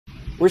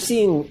we're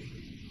seeing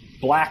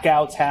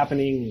blackouts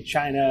happening in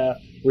China.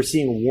 We're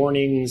seeing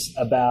warnings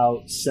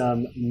about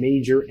some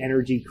major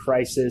energy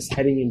crisis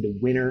heading into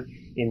winter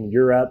in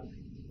Europe.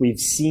 We've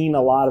seen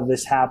a lot of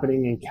this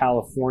happening in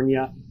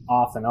California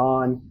off and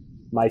on.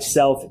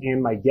 Myself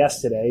and my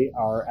guest today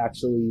are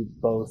actually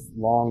both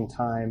long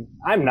time.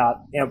 I'm not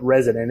a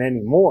resident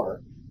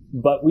anymore,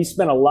 but we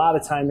spent a lot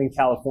of time in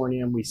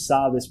California and we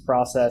saw this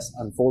process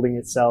unfolding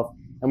itself.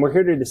 And we're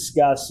here to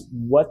discuss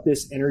what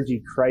this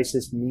energy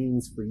crisis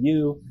means for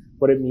you,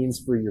 what it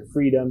means for your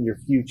freedom, your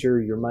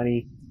future, your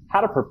money, how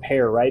to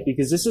prepare, right?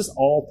 Because this is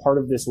all part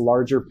of this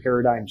larger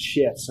paradigm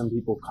shift. Some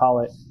people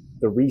call it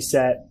the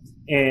reset.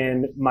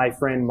 And my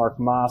friend Mark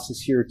Moss is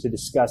here to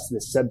discuss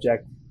this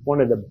subject. One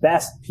of the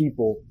best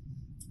people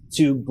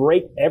to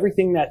break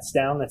everything that's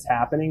down that's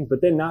happening,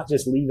 but then not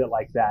just leave it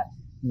like that.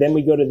 Then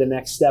we go to the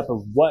next step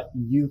of what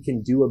you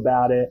can do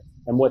about it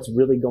and what's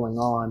really going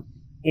on.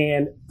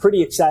 And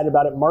pretty excited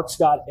about it. Mark's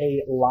got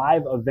a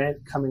live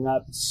event coming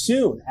up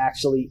soon,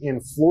 actually in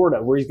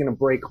Florida, where he's going to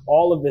break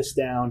all of this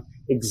down,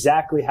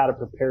 exactly how to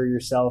prepare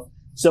yourself.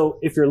 So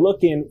if you're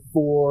looking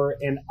for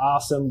an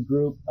awesome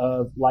group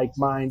of like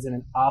minds and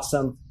an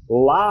awesome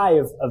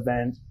live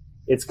event,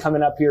 it's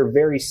coming up here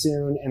very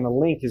soon, and the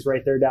link is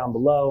right there down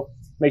below.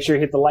 Make sure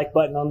you hit the like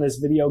button on this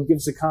video. Give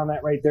us a comment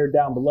right there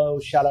down below.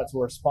 Shout out to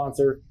our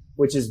sponsor,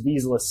 which is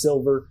Vizsla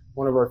Silver,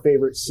 one of our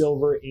favorite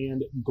silver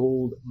and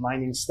gold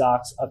mining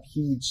stocks, up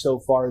huge so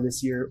far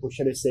this year, or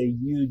should I say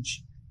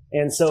huge.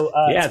 And so,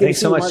 yeah, thanks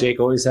so much, Jake.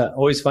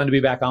 Always fun to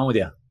be back on with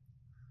you.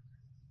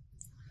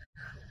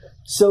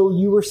 So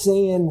you were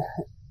saying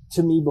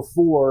to me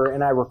before,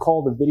 and I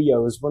recall the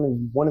videos,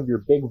 one of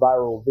your big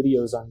viral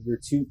videos on your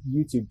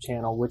YouTube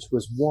channel, which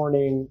was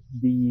warning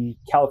the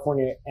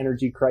California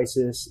energy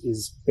crisis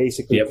is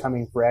basically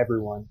coming for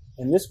everyone.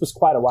 And this was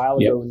quite a while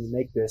ago when you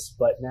make this,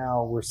 but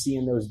now we're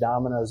seeing those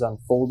dominoes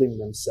unfolding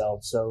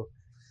themselves. So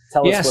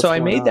tell us what's so I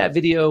going made on. that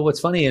video.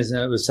 What's funny is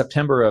it was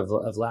September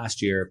of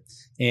last year.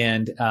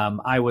 And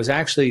I was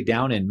actually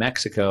down in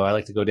Mexico. I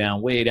like to go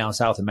down way down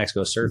south in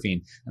Mexico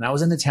surfing. And I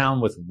was in the town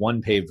with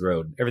one paved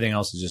road. Everything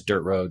else is just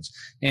dirt roads.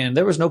 And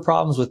there was no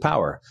problems with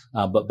power.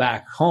 But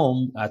back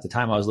home, at the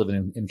time I was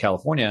living in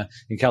California,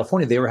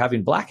 they were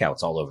having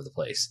blackouts all over the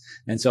place.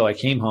 And so I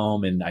came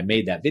home and I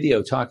made that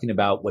video talking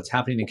about what's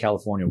happening in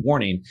California,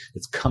 warning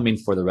it's coming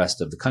for the rest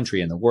of the country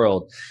and the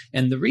world.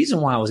 And the reason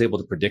why I was able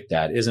to predict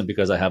that isn't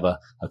because I have a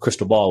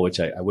crystal ball,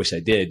 which I wish I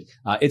did.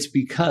 It's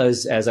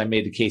because, as I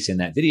made the case in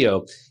that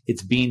video,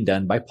 it's being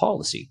done by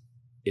policy.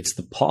 It's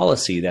the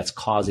policy that's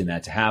causing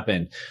that to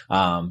happen.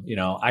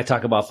 I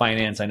talk about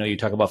finance. I know you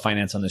talk about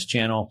finance on this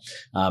channel.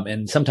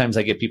 And sometimes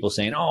I get people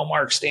saying, "Oh,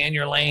 Mark, stay in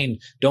your lane.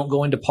 Don't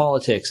go into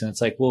politics." And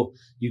it's like, well,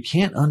 you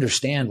can't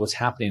understand what's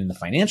happening in the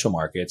financial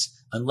markets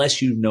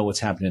unless you know what's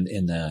happening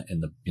in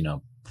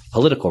the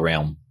political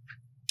realm.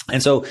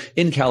 And so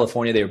in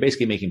California, they were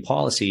basically making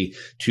policy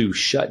to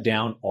shut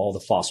down all the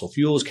fossil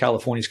fuels.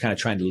 California's kind of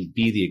trying to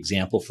be the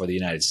example for the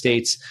United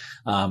States,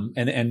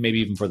 and maybe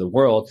even for the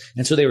world.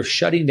 And so they were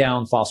shutting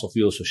down fossil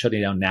fuels, so shutting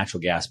down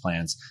natural gas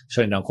plants,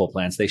 shutting down coal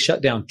plants. They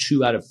shut down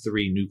 2 out of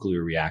 3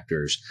 nuclear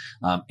reactors.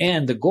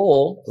 And the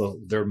goal,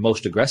 their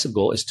most aggressive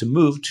goal, is to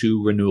move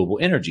to renewable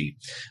energy.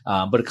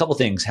 But a couple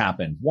things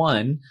happened.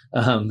 One,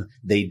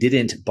 they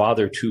didn't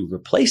bother to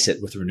replace it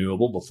with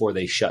renewable before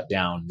they shut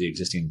down the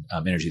existing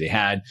energy they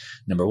had.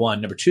 Number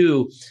one. Number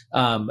two,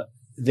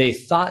 they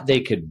thought they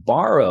could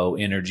borrow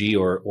energy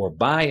or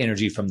buy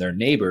energy from their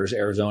neighbors,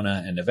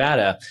 Arizona and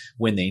Nevada,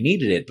 when they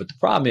needed it. But the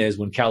problem is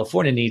when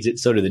California needs it,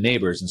 so do the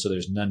neighbors. And so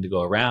there's none to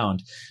go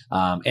around.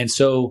 And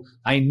so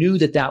I knew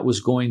that was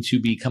going to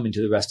be coming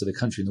to the rest of the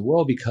country and the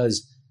world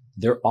because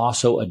they're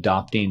also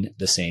adopting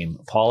the same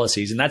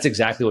policies. And that's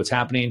exactly what's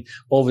happening.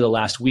 Over the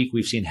last week,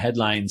 we've seen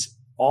headlines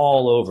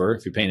all over,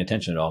 if you're paying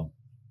attention at all,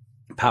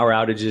 power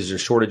outages or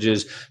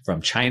shortages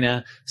from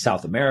China,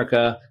 South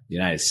America, the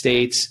United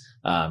States.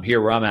 Here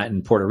where I'm at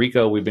in Puerto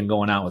Rico, we've been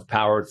going out with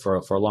power for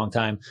a long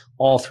time,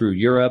 all through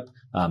Europe,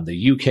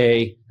 the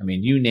UK. I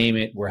mean, you name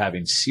it, we're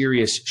having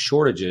serious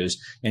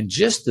shortages. And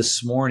just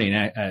this morning,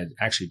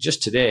 actually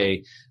just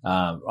today,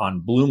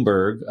 on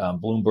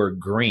Bloomberg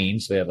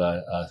Green, so they have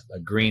a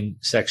green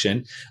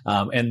section,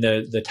 and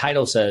the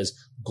title says,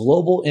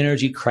 "Global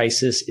Energy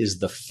Crisis is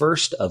the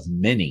first of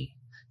many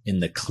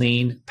in the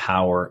clean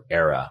power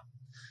era."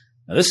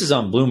 Now, this is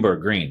on Bloomberg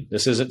Green.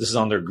 This is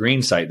on their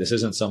green site. This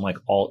isn't some like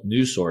alt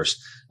news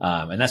source.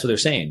 And that's what they're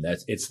saying, that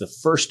it's the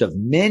first of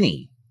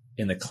many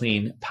in the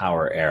clean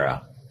power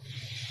era.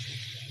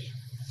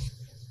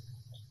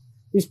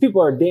 These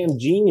people are damn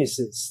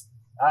geniuses.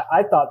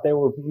 I thought they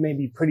were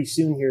maybe pretty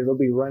soon here, they'll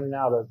be running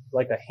out of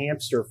like a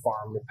hamster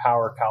farm to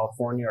power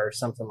California or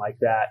something like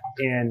that.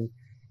 And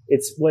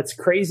what's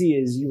crazy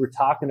is you were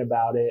talking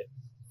about it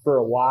for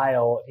a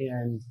while,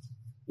 and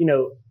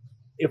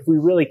if we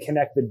really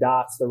connect the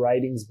dots, the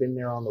writing's been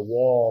there on the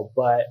wall.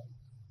 But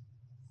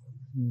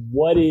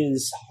what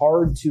is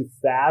hard to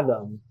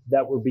fathom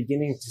that we're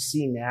beginning to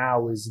see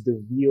now is the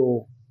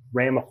real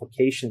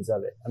ramifications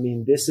of it. I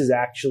mean, this is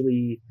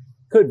actually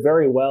could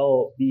very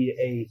well be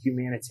a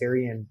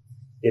humanitarian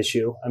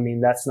issue. I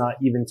mean, that's not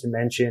even to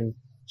mention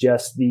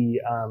just the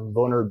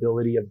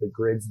vulnerability of the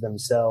grids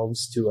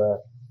themselves to a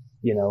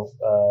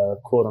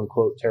quote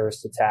unquote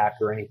terrorist attack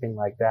or anything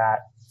like that.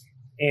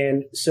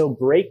 And so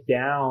break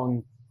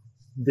down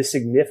the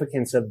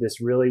significance of this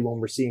really when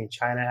we're seeing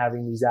China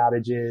having these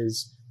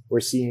outages. We're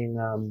seeing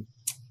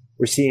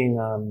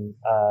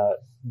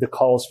the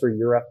calls for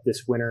Europe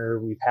this winter.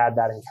 We've had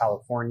that in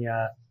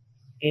California.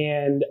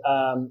 And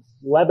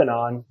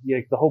Lebanon,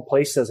 the whole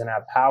place doesn't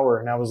have power.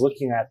 And I was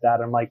looking at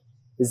that. I'm like,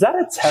 is that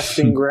a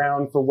testing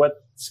ground for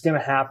what's going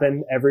to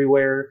happen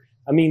everywhere?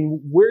 I mean,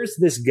 where's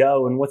this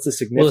go and what's the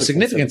significance? Well, the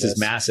significance is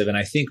massive. And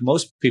I think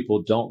most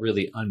people don't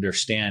really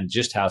understand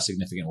just how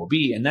significant it will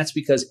be. And that's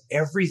because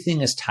everything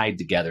is tied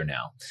together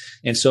now.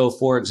 And so,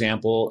 for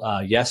example,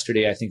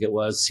 yesterday, I think it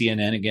was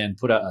CNN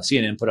put out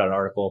an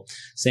article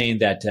saying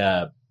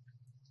that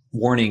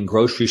warning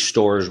grocery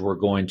stores were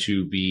going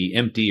to be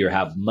empty or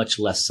have much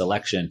less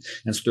selection.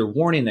 And so they're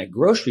warning that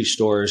grocery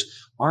stores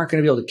aren't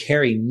going to be able to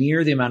carry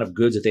near the amount of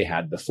goods that they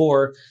had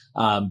before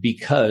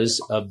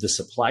because of the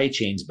supply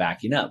chains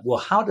backing up. Well,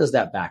 how does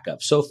that back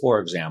up? So, for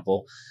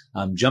example,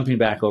 jumping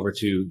back over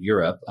to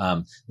Europe,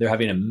 they're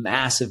having a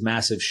massive,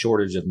 massive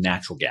shortage of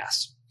natural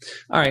gas.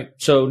 All right.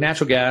 So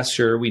natural gas,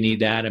 sure, we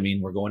need that. I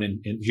mean, we're going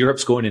in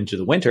Europe's going into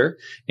the winter.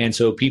 And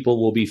so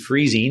people will be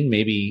freezing,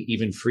 maybe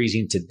even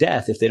freezing to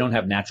death if they don't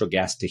have natural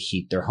gas to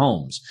heat their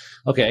homes.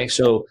 Okay.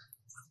 So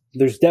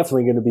there's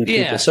definitely going to be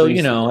people so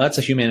freezing. That's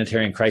a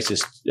humanitarian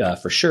crisis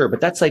for sure, but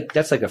that's like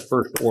a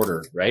first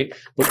order, right?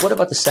 But what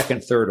about the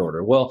second, third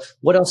order? Well,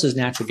 what else is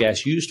natural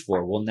gas used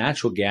for? Well,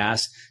 natural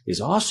gas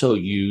is also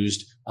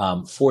used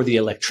for the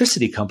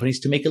electricity companies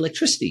to make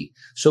electricity.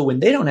 So when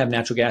they don't have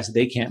natural gas,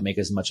 they can't make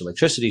as much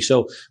electricity.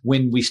 So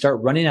when we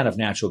start running out of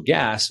natural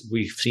gas,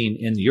 we've seen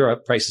in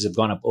Europe prices have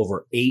gone up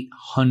over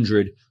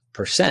 800%.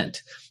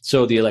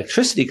 So the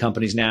electricity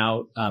companies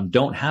now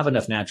don't have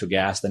enough natural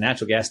gas. The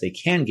natural gas they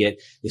can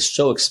get is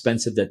so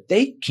expensive that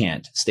they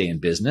can't stay in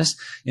business.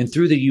 And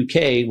through the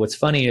UK, what's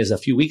funny is a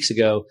few weeks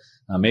ago,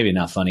 maybe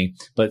not funny,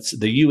 but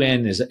the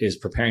UN is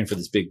preparing for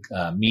this big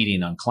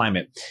meeting on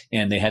climate.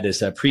 And they had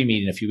this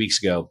pre-meeting a few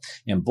weeks ago.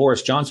 And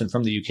Boris Johnson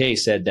from the UK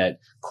said that,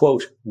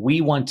 quote,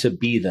 we want to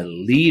be the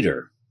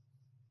leader.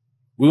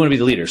 We want to be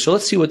the leader. So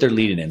let's see what they're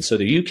leading in. So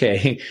the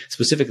UK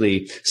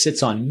specifically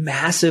sits on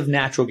massive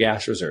natural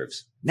gas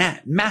reserves.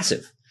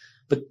 Massive.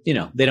 But, they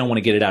don't want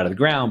to get it out of the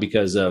ground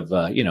because of,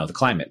 the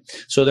climate.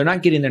 So they're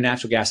not getting their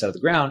natural gas out of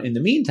the ground. In the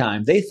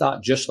meantime, they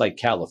thought, just like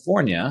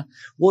California,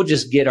 we'll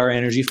just get our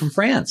energy from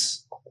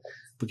France.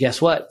 But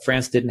guess what?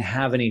 France didn't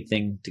have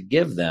anything to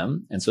give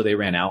them. And so they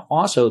ran out.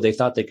 Also, they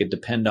thought they could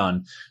depend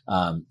on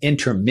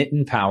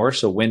intermittent power.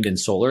 So wind and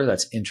solar,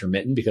 that's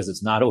intermittent because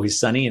it's not always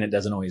sunny and it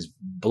doesn't always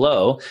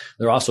blow.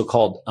 They're also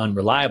called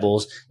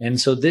unreliables. And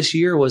so this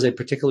year was a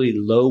particularly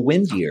low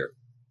wind year.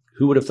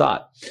 Who would have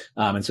thought?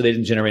 And so they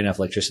didn't generate enough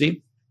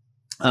electricity.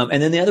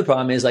 And then the other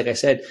problem is, like I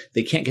said,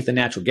 they can't get the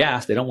natural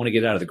gas. They don't want to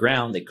get it out of the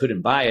ground. They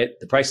couldn't buy it.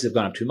 The prices have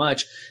gone up too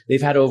much.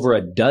 They've had over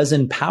a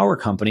dozen power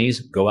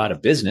companies go out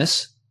of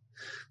business.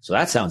 So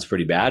that sounds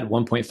pretty bad.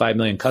 1.5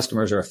 million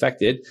customers are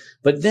affected.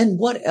 But then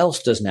what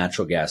else does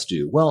natural gas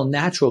do? Well,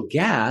 natural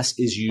gas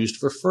is used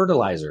for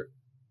fertilizer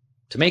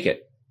to make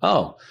it.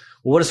 Oh,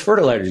 well, what is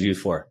fertilizer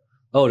used for?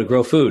 Oh, to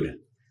grow food.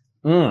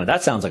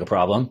 That sounds like a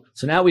problem.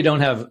 So now we don't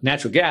have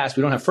natural gas.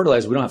 We don't have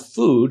fertilizer. We don't have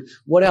food.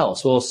 What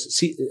else? Well,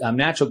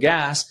 natural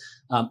gas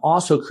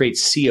also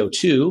creates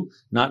CO2,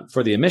 not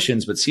for the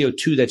emissions, but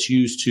CO2 that's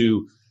used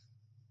to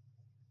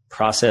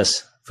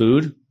process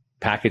food,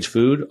 package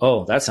food.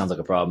 Oh, that sounds like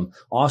a problem.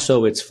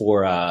 Also, it's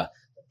for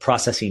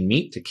processing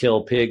meat to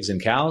kill pigs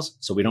and cows.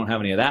 So we don't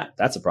have any of that.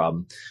 That's a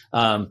problem.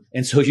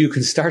 And so you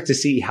can start to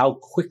see how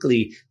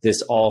quickly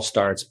this all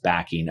starts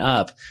backing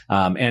up.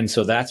 And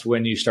so that's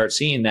when you start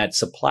seeing that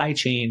supply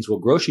chains,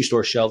 grocery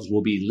store shelves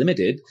will be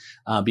limited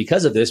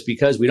because of this,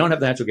 because we don't have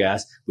the natural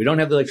gas. We don't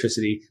have the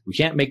electricity. We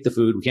can't make the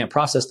food. We can't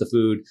process the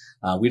food.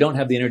 We don't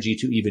have the energy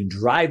to even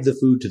drive the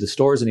food to the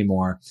stores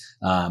anymore.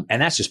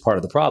 And that's just part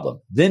of the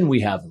problem. Then we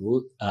have,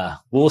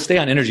 we'll stay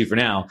on energy for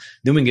now.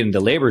 Then we can get into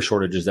labor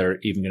shortages that are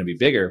even going to be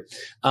bigger.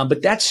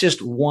 But that's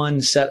just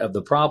one set of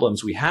the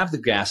problems. We have the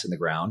gas in the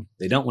ground.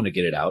 They don't want to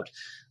get it out.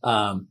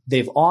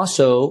 They've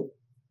also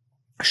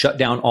shut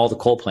down all the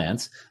coal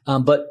plants.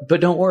 But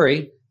don't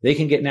worry, they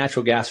can get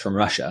natural gas from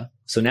Russia.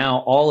 So now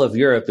all of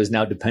Europe is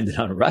now dependent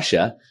on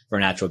Russia for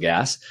natural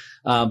gas.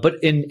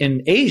 But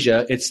in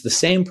Asia, it's the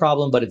same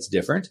problem, but it's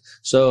different.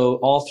 So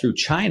all through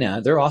China,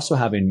 they're also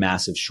having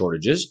massive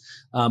shortages.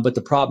 But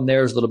the problem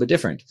there is a little bit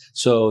different.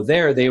 So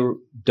there, they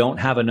don't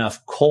have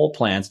enough coal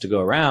plants to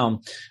go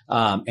around.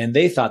 And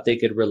they thought they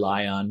could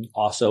rely on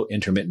also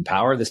intermittent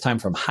power, this time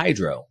from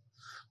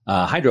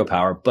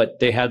hydropower, but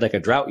they had like a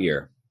drought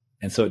year.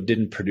 And so it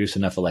didn't produce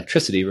enough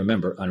electricity.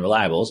 Remember,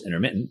 unreliables,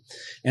 intermittent.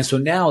 And so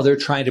now they're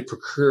trying to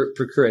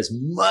procure as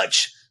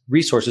much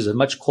resources, as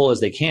much coal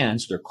as they can.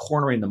 So they're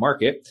cornering the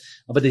market,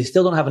 but they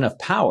still don't have enough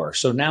power.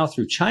 So now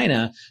through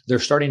China, they're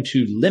starting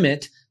to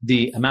limit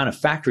the amount of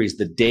factories,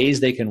 the days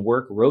they can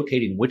work,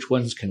 rotating which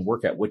ones can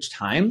work at which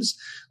times,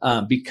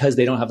 because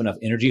they don't have enough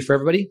energy for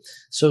everybody.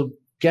 So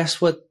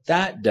guess what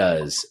that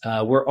does?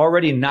 We're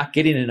already not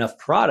getting enough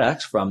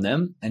products from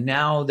them, and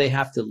now they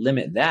have to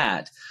limit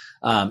that.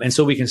 And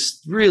so we can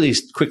really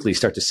quickly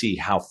start to see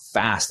how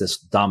fast this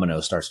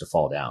domino starts to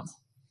fall down.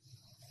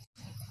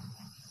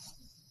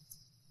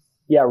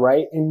 Yeah,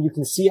 right. And you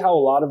can see how a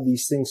lot of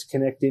these things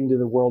connect into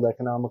the World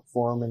Economic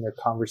Forum and their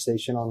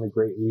conversation on the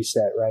Great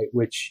Reset, right?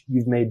 Which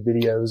you've made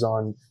videos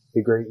on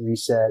the Great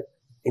Reset,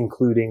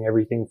 including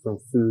everything from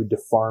food to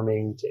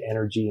farming to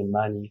energy and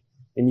money.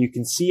 And you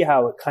can see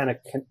how it kind of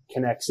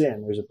connects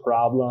in. There's a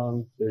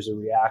problem, there's a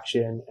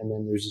reaction, and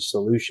then there's a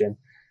solution.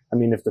 I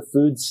mean, if the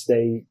foods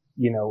stay,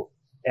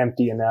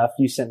 empty enough,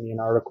 you sent me an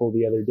article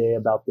the other day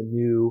about the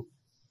new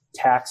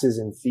taxes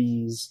and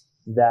fees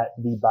that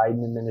the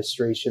Biden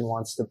administration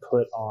wants to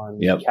put on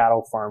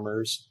cattle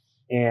farmers,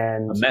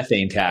 and a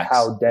methane tax,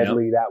 how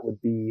deadly that would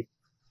be.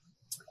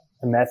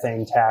 A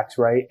methane tax,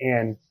 right?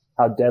 And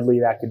how deadly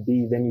that could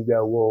be. Then you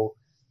go, well,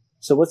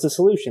 so what's the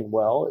solution?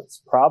 Well,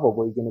 it's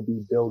probably going to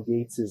be Bill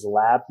Gates's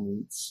lab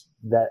meats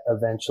that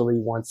eventually,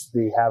 once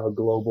they have a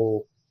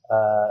global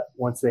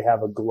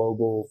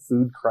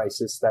food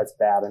crisis that's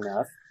bad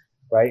enough,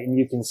 right? And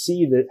you can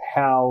see that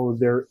how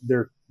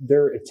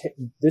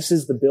this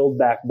is the Build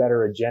Back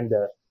Better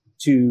agenda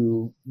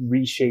to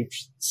reshape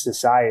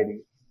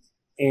society.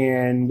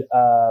 And,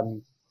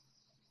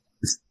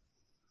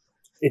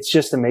 it's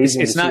just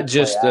amazing. It's not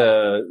just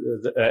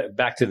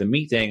back to the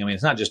meat thing. I mean,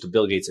 it's not just a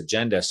Bill Gates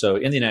agenda. So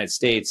in the United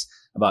States,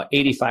 about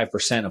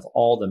 85% of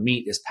all the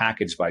meat is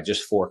packaged by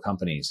just 4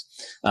 companies.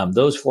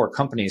 Those 4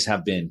 companies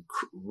have been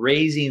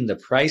raising the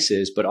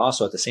prices, but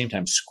also at the same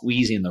time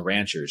squeezing the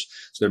ranchers.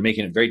 So they're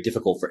making it very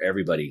difficult for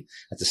everybody.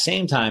 At the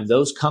same time,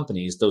 those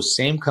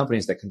same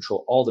companies that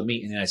control all the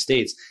meat in the United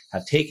States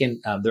have taken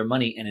their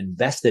money and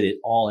invested it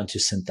all into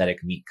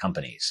synthetic meat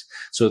companies.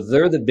 So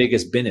they're the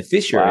biggest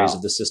beneficiaries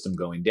of the system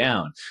going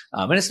down.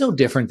 And it's no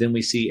different than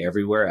we see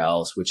everywhere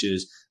else, which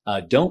is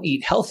don't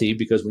eat healthy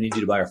because we need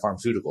you to buy our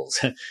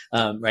pharmaceuticals,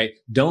 right?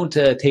 Don't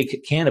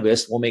take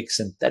cannabis. We'll make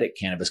synthetic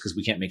cannabis because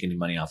we can't make any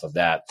money off of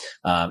that.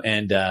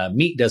 And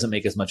meat doesn't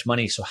make as much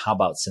money. So how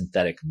about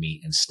synthetic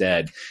meat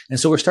instead? And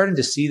so we're starting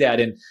to see that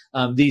in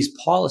these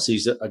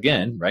policies,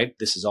 again, right?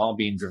 This is all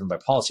being driven by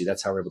policy.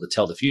 That's how we're able to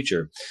tell the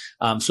future.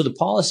 So the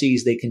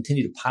policies, they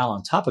continue to pile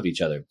on top of each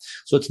other.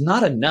 So it's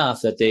not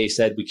enough that they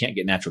said we can't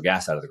get natural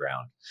gas out of the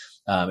ground.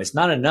 It's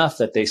not enough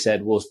that they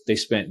said, well,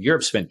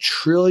 Europe spent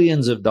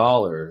trillions of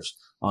dollars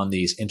on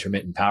these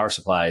intermittent power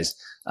supplies,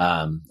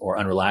 or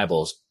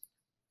unreliables.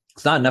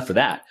 It's not enough for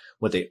that.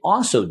 What they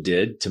also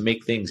did to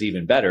make things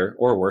even better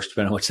or worse,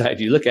 depending on which side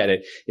you look at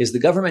it, is the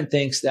government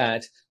thinks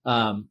that,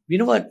 you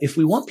know what, if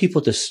we want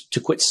people to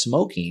quit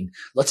smoking,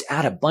 let's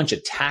add a bunch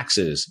of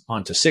taxes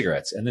onto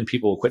cigarettes and then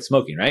people will quit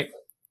smoking, right?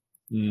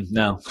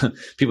 No,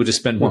 people just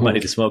spend more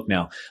money to smoke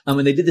now. And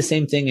they did the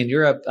same thing in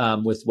Europe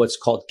with what's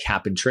called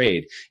cap and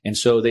trade. And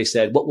so they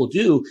said, what we'll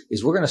do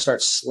is we're going to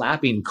start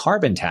slapping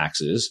carbon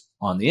taxes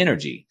on the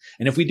energy.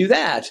 And if we do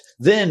that,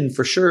 then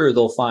for sure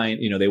they'll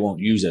find, they won't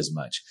use as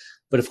much.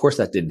 But of course,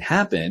 that didn't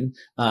happen.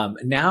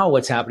 Now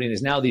what's happening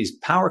is now these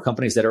power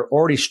companies that are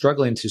already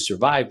struggling to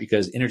survive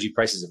because energy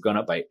prices have gone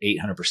up by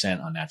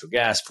 800% on natural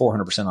gas,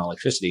 400% on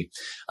electricity.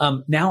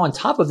 Now on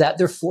top of that,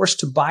 they're forced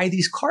to buy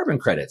these carbon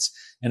credits.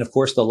 And of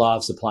course, the law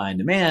of supply and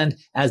demand,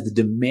 as the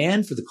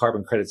demand for the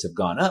carbon credits have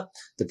gone up,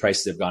 the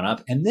prices have gone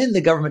up. And then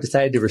the government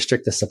decided to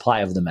restrict the supply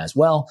of them as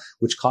well,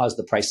 which caused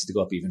the prices to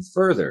go up even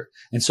further.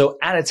 And so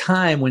at a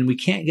time when we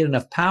can't get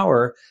enough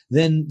power,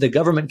 then the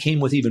government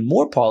came with even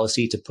more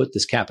policy to put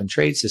this cap and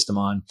trade system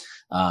on,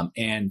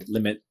 and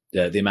limit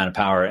the amount of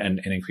power and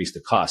increase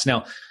the cost.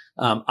 Now,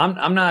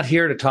 I'm not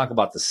here to talk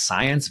about the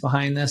science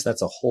behind this.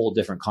 That's a whole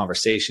different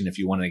conversation if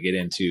you want to get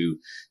into,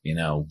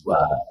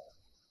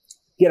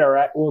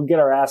 we'll get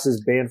our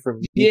asses banned from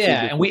YouTube.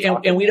 Yeah, and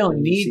we don't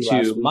need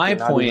to. My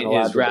point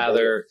is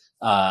rather,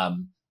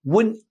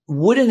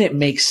 wouldn't it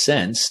make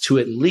sense to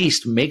at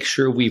least make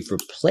sure we've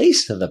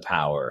replaced the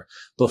power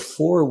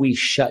before we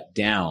shut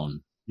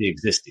down the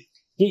existing?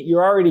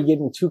 You're already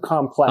getting too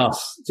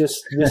complex.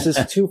 This is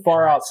too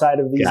far outside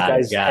of these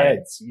guys'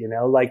 heads.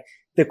 Like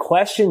the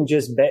question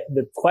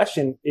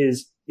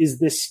is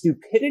this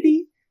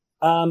stupidity,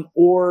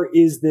 or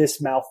is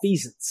this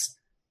malfeasance?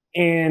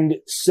 And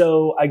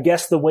so I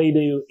guess the way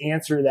to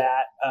answer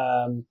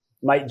that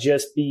might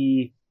just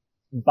be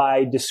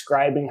by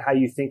describing how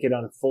you think it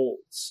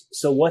unfolds.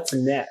 So what's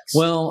next?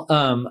 Well,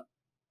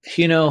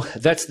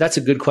 that's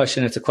a good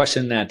question. It's a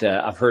question that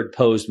I've heard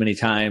posed many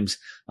times,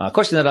 a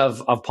question that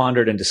I've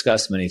pondered and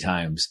discussed many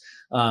times.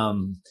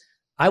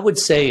 I would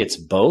say it's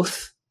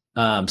both.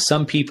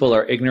 Some people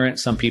are ignorant.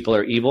 Some people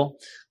are evil.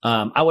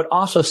 I would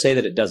also say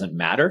that it doesn't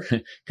matter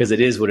because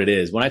it is what it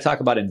is. When I talk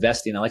about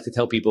investing, I like to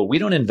tell people we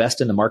don't invest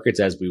in the markets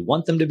as we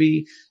want them to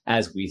be,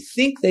 as we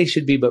think they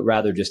should be, but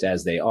rather just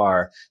as they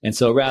are. And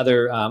so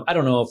rather, I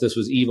don't know if this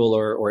was evil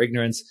or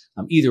ignorance.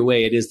 Either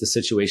way, it is the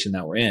situation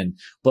that we're in.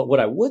 But what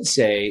I would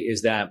say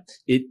is that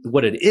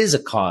what it is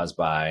a cause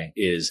by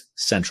is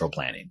central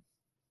planning.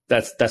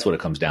 That's what it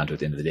comes down to at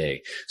the end of the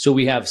day. So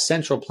we have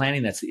central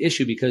planning. That's the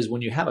issue, because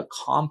when you have a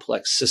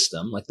complex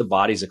system, like the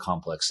body's a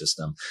complex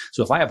system.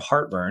 So if I have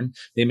heartburn,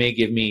 they may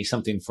give me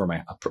something for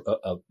my,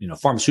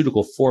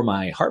 pharmaceutical for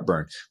my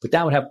heartburn, but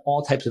that would have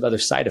all types of other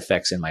side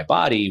effects in my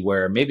body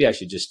where maybe I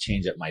should just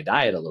change up my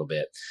diet a little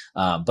bit.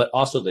 But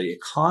also the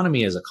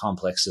economy is a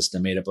complex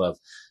system made up of,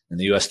 in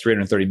the US,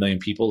 330 million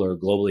people, or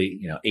globally,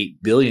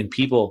 8 billion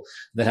people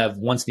that have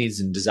wants, needs,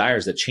 and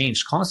desires that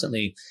change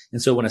constantly. And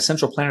so when a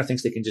central planner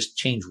thinks they can just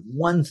change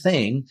one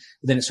thing,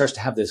 then it starts to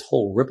have this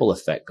whole ripple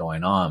effect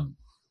going on.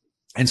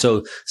 And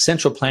so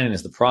central planning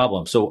is the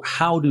problem. So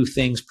how do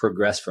things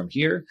progress from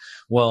here?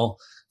 Well,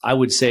 I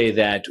would say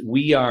that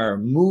we are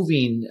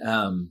moving,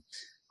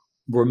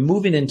 we're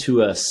moving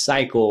into a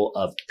cycle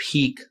of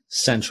peak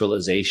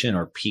centralization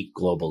or peak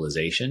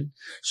globalization.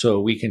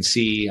 So we can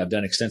see, I've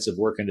done extensive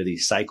work into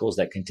these cycles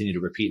that continue to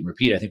repeat and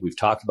repeat. I think we've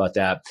talked about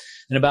that.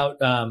 And about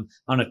on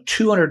a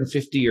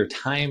 250-year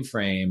time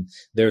frame,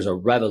 there's a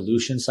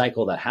revolution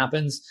cycle that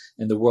happens,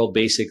 and the world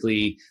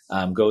basically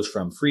goes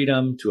from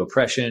freedom to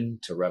oppression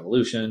to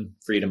revolution,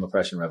 freedom,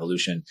 oppression,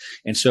 revolution.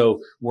 And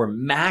so we're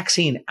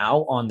maxing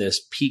out on this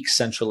peak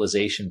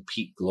centralization,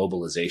 peak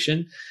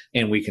globalization,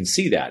 and we can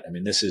see that. I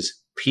mean, this is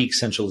peak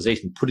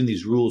centralization, putting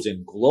these rules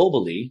in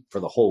globally for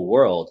the whole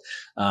world.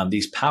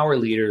 These power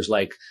leaders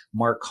like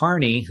Mark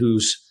Carney,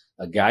 who's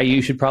a guy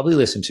you should probably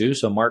listen to.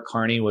 So Mark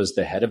Carney was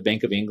the head of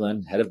Bank of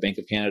England, head of Bank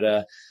of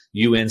Canada,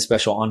 UN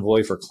Special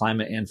Envoy for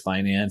Climate and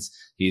Finance.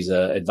 He's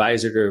an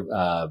advisor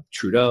to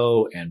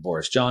Trudeau and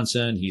Boris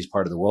Johnson. He's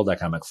part of the World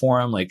Economic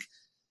Forum. Like,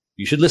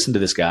 you should listen to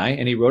this guy.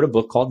 And he wrote a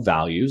book called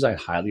Values. I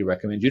highly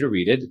recommend you to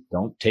read it.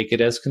 Don't take it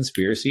as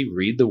conspiracy.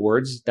 Read the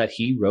words that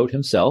he wrote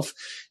himself.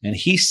 And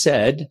he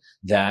said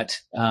that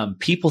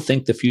people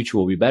think the future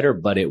will be better,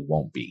 but it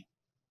won't be.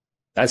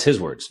 That's his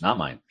words, not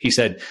mine. He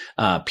said,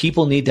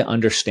 people need to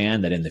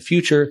understand that in the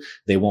future,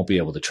 they won't be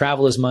able to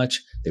travel as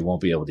much. They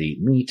won't be able to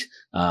eat meat.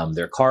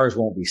 Their cars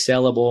won't be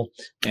saleable,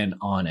 and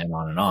on and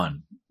on and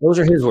on. Those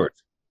are his words.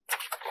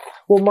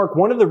 Well, Mark,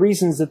 one of the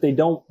reasons that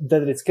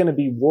it's going to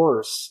be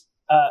worse,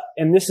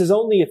 and this is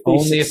only if they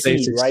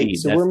succeed, right?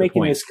 So we're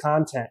making this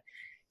content.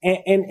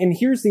 And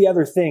here's the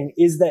other thing,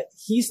 is that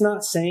he's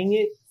not saying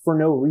it for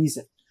no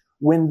reason.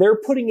 When they're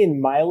putting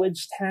in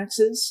mileage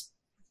taxes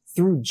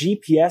through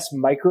GPS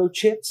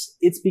microchips,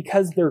 it's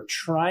because they're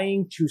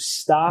trying to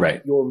stop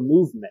your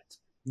movement.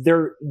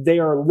 They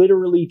are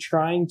literally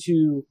trying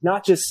to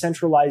not just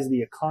centralize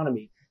the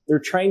economy,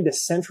 they're trying to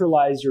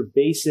centralize your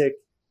basic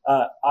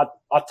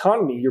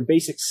autonomy, your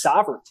basic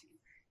sovereignty.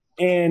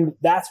 And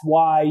that's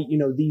why,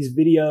 these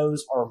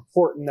videos are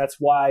important. That's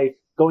why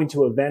going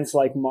to events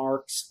like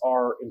Mark's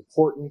are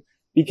important,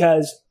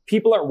 because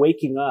people are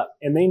waking up,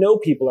 and they know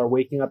people are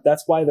waking up.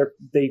 That's why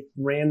they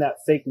ran that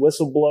fake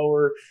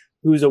whistleblower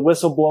who's a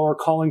whistleblower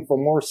calling for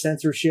more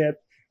censorship.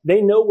 They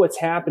know what's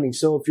happening.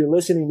 So if you're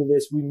listening to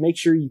this, we make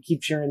sure you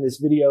keep sharing this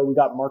video. We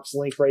got Mark's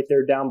link right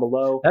there down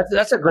below.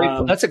 That's a great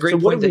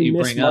point that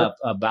you bring up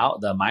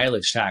about the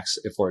mileage tax,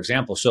 for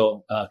example.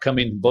 So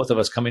both of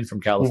us coming from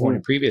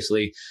California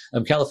previously,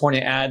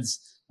 California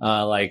adds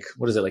like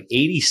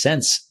 80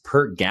 cents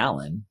per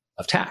gallon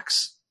of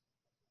tax.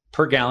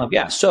 Per gallon of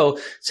gas. So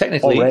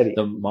technically,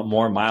 the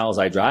more miles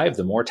I drive,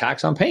 the more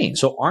tax I'm paying.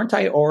 So aren't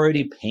I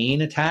already paying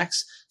a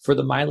tax for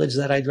the mileage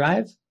that I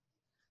drive?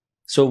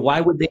 So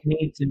why would they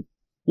need to?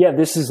 Yeah,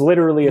 this is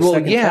literally a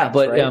second tax,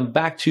 but right?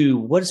 Back to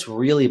what's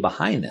really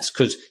behind this.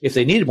 Because if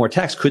they needed more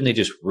tax, couldn't they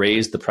just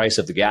raise the price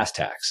of the gas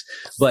tax?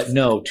 But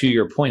no, to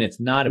your point, it's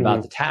not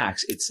about the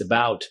tax. It's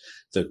about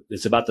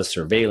the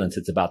surveillance.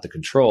 It's about the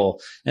control.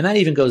 And that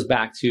even goes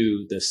back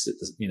to this,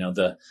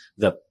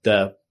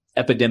 the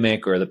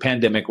epidemic or the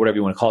pandemic, whatever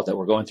you want to call it, that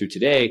we're going through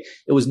today.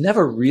 It was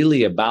never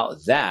really about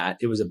that.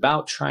 It was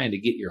about trying to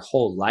get your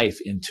whole life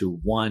into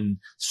one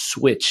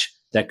switch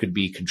that could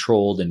be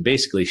controlled and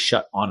basically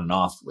shut on and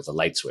off with a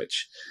light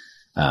switch.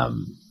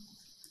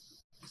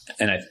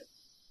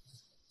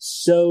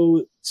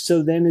 So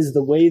then is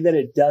the way that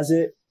it does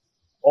it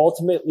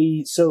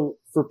ultimately. So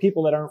for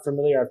people that aren't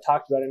familiar, I've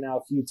talked about it now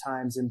a few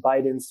times in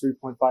Biden's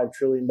 $3.5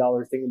 trillion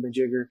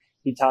thingamajigger.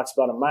 He talks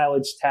about a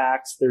mileage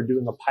tax. They're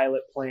doing a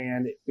pilot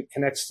plan. It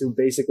connects to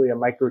basically a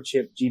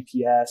microchip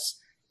GPS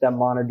that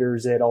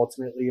monitors it.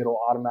 Ultimately, it'll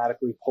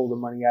automatically pull the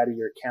money out of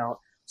your account.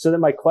 So then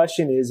my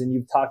question is, and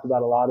you've talked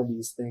about a lot of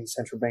these things,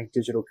 central bank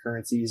digital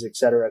currencies, et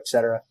cetera,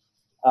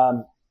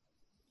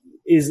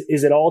 is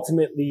it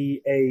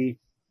ultimately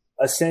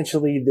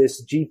essentially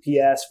this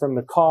GPS from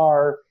the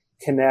car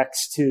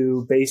connects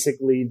to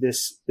basically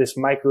this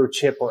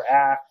microchip or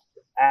app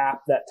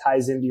that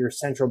ties into your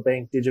central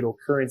bank digital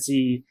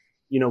currency?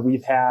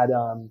 We've had,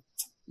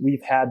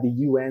 We've had the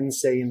UN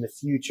say in the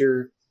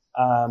future,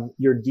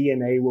 your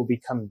DNA will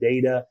become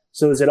data.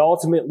 So is it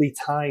ultimately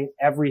tying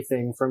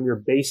everything from your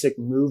basic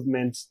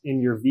movement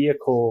in your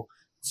vehicle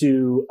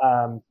to,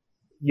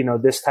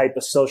 this type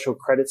of social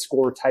credit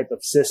score type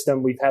of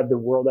system? We've had the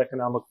World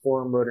Economic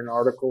Forum wrote an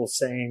article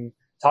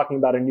talking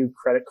about a new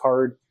credit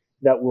card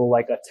that will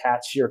like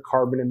attach your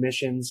carbon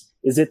emissions.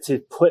 Is it to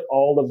put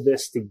all of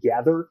this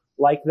together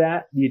like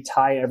that? You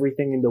tie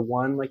everything into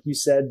one, like you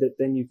said, that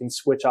then you can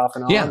switch off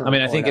and on? Yeah. I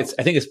mean, I think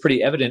it's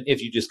pretty evident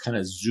if you just kind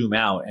of zoom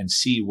out and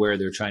see where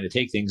they're trying to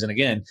take things. And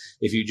again,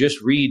 if you just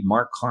read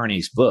Mark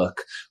Carney's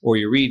book, or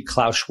you read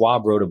Klaus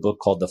Schwab wrote a book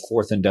called The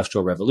Fourth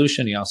Industrial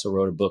Revolution. He also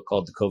wrote a book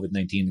called The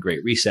COVID-19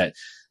 Great Reset.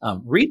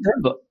 Read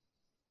their book.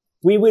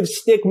 We would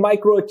stick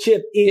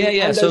microchip in.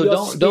 Yeah. Under So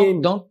your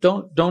skin.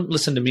 don't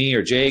listen to me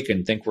or Jake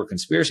and think we're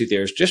conspiracy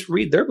theorists. Just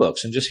read their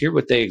books and just hear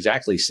what they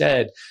exactly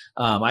said.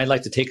 I'd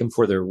like to take them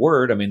for their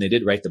word. I mean, they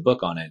did write the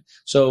book on it.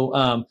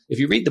 So if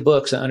you read the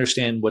books and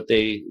understand what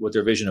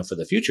their vision for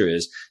the future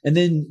is, and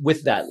then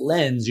with that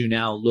lens, you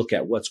now look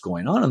at what's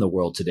going on in the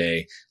world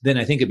today, then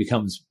I think it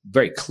becomes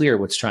very clear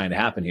what's trying to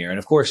happen here. And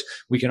of course,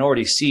 we can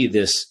already see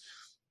this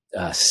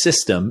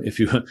system,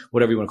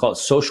 whatever you want to call it,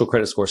 social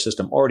credit score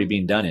system already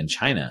being done in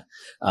China.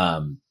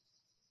 And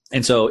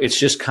so it's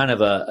just kind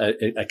of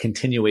a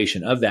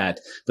continuation of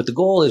that. But the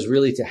goal is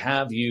really to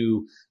have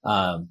you,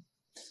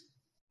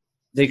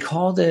 they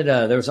called it,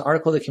 there was an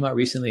article that came out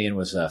recently and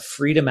was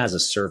freedom as a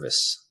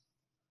service.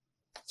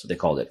 So they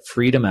called it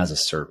freedom as a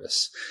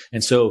service.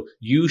 And so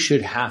you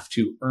should have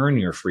to earn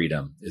your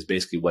freedom is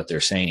basically what they're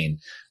saying.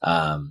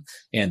 And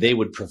they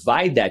would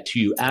provide that to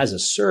you as a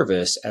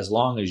service as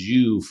long as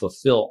you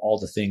fulfill all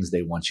the things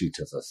they want you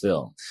to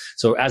fulfill.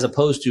 So as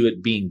opposed to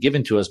it being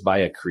given to us by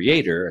a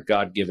creator, a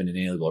God-given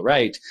inalienable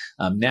right,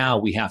 now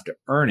we have to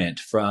earn it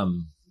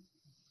from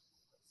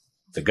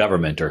the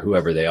government or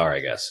whoever they are, I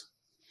guess.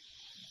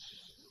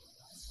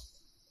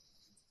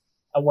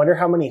 I wonder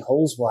how many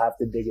holes we'll have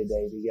to dig a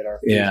day to get our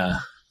food. Yeah.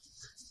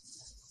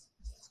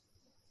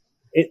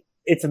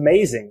 It's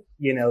amazing,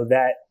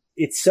 that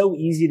it's so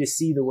easy to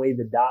see the way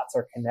the dots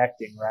are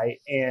connecting, right?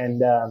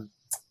 And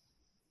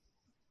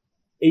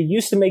it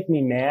used to make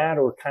me mad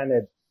or kind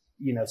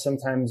of,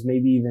 sometimes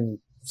maybe even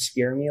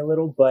scare me a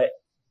little, but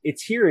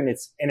it's here and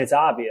it's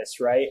obvious,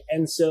 right?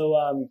 And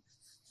so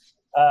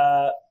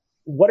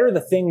what are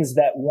the things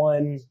that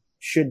one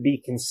should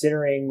be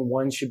considering,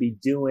 one should be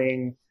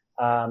doing,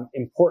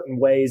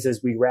 important ways as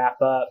we wrap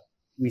up?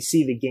 We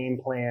see the game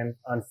plan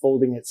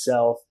unfolding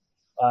itself.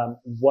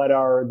 What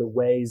are the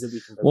ways that we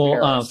can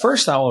prepare? Well,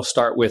 first I will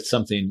start with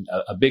something,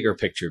 a bigger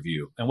picture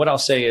view. And what I'll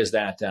say is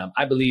that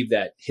I believe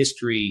that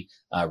history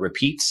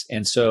repeats.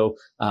 And so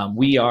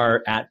we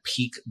are at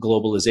peak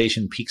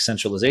globalization, peak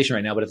centralization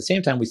right now. But at the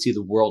same time, we see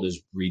the world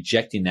is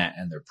rejecting that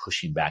and they're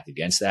pushing back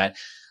against that.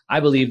 I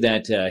believe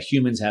that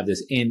humans have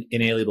this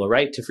inalienable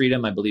right to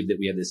freedom. I believe that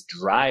we have this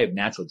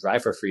natural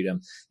drive for freedom.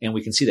 And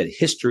we can see that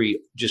history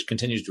just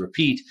continues to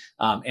repeat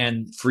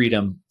and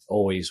freedom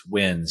always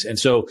wins. And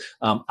so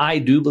I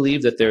do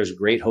believe that there's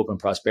great hope and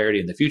prosperity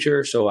in the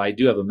future. So I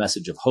do have a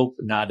message of hope,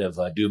 not of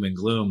doom and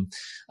gloom.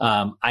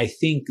 I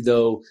think,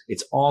 though,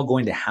 it's all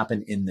going to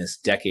happen in this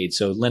decade.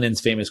 So Lenin's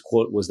famous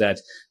quote was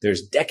that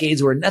there's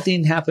decades where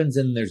nothing happens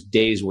and there's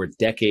days where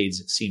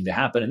decades seem to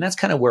happen. And that's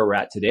kind of where we're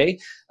at today.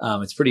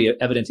 It's pretty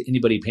evident to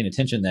anybody paying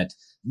attention that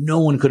no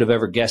one could have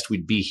ever guessed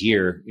we'd be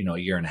here, a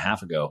year and a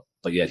half ago,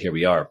 but yet here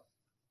we are.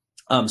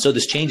 So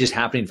this change is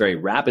happening very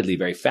rapidly,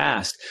 very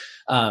fast.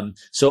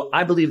 So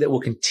I believe that we'll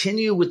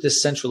continue with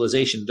this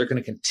centralization. They're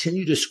going to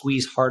continue to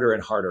squeeze harder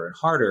and harder and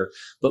harder,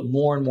 but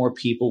more and more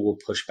people will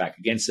push back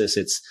against this.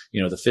 It's,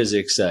 the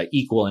physics,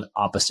 equal and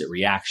opposite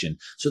reaction.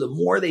 So the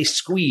more they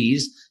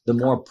squeeze, the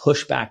more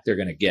pushback they're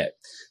going to get.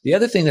 The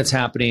other thing that's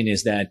happening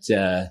is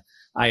that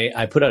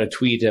I put out a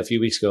tweet a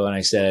few weeks ago and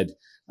I said,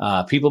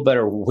 people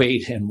better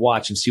wait and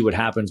watch and see what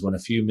happens when a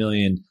few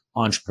million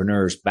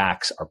entrepreneurs'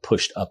 backs are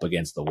pushed up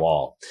against the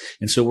wall.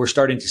 And so we're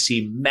starting to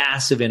see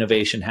massive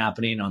innovation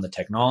happening on the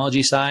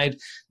technology side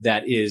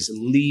that is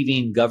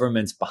leaving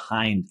governments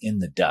behind in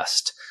the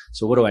dust.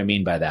 So what do I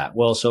mean by that?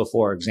 Well, so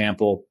for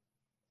example,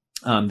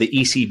 the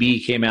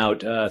ECB came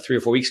out 3 or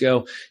 4 weeks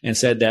ago and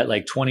said that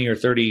like 20 or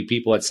 30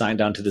 people had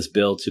signed on to this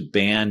bill to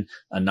ban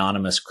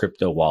anonymous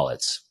crypto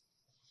wallets.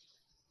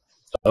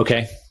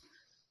 Okay.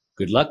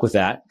 Good luck with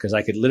that, because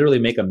I could literally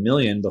make $1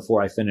 million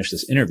before I finish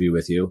this interview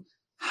with you.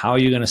 How are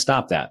you going to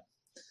stop that?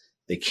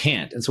 They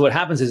can't. And so what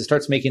happens is it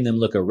starts making them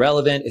look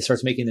irrelevant. It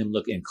starts making them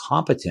look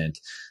incompetent.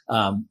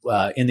 In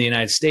the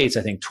United States,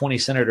 I think 20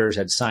 senators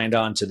had signed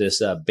on to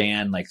this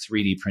ban, like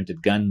 3D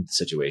printed gun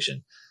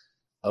situation.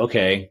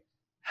 Okay,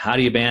 how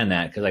do you ban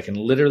that? Because I can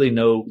literally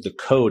know the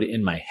code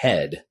in my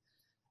head.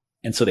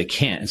 And so they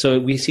can't. And so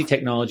we see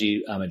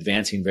technology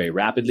advancing very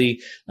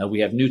rapidly. We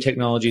have new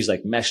technologies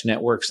like mesh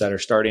networks that are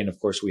starting. Of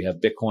course, we have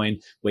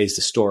Bitcoin, ways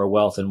to store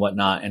wealth and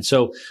whatnot. And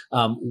so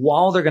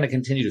while they're going to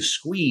continue to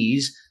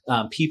squeeze,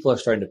 people are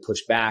starting to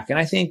push back. And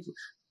I think,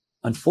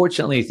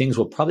 unfortunately, things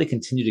will probably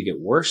continue to get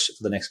worse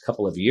for the next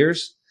couple of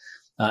years.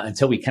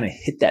 until we kind of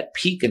hit that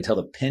peak, until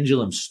the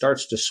pendulum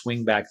starts to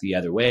swing back the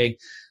other way.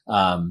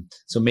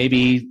 So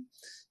maybe,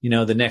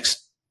 the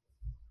next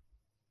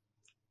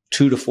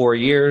 2 to 4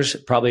 years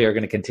probably are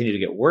going to continue to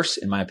get worse,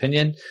 in my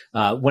opinion.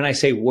 When I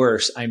say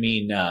worse, I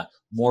mean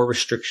more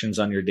restrictions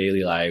on your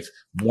daily life,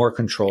 more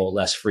control,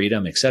 less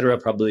freedom, et cetera.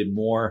 Probably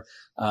more,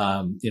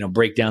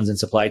 breakdowns in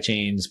supply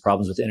chains,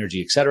 problems with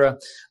energy, et cetera.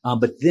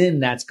 But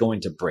then that's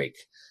going to break.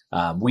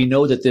 We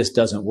know that this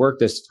doesn't work.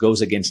 This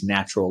goes against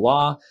natural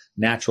law.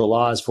 Natural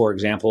laws, for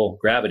example,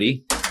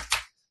 gravity.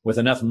 With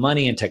enough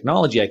money and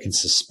technology, I can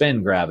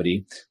suspend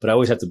gravity, but I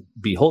always have to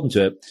be beholden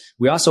to it.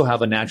 We also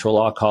have a natural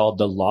law called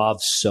the law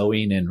of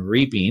sowing and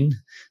reaping.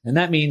 And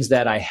that means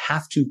that I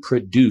have to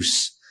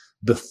produce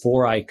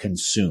before I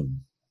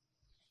consume.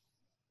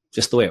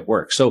 Just the way it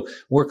works. So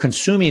we're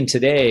consuming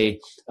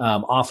today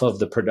off of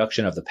the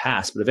production of the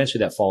past, but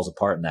eventually that falls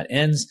apart and that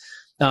ends.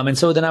 And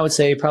so then I would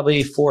say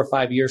probably 4 or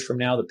 5 years from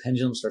now, the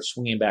pendulum starts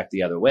swinging back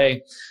the other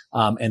way,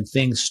 and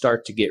things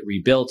start to get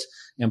rebuilt.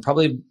 And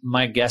probably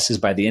my guess is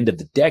by the end of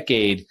the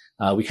decade,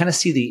 we kind of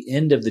see the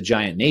end of the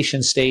giant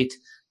nation state.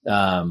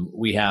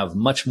 We have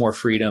much more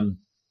freedom.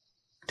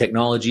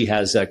 Technology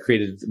has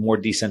created more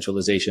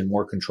decentralization,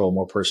 more control,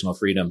 more personal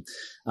freedom.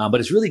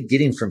 But it's really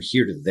getting from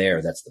here to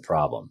there that's the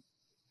problem.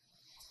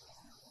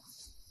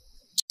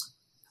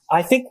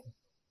 I think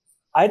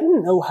I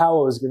didn't know how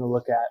I was going to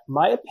look at.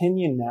 My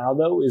opinion now,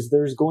 though, is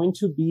there's going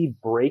to be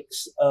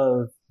breaks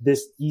of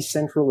this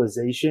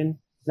decentralization,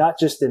 not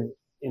just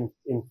in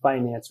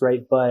finance,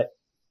 right? But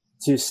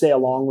to stay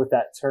along with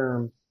that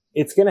term,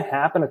 it's going to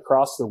happen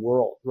across the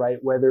world, right?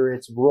 Whether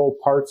it's rural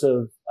parts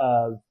of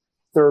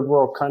third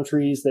world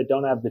countries that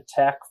don't have the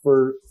tech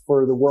for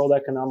the World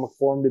Economic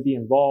Forum to be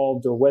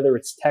involved, or whether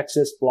it's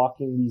Texas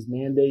blocking these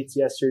mandates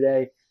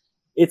yesterday,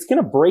 it's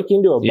going to break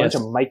into a bunch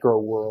of micro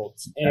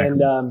worlds.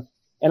 Exactly.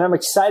 And I'm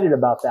excited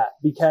about that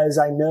because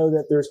I know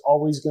that there's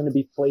always going to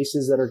be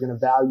places that are going to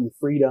value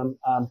freedom.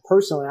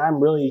 Personally,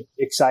 I'm really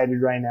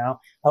excited right now.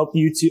 I hope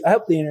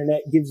the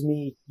internet gives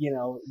me,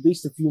 at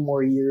least a few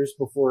more years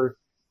before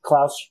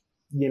Klaus,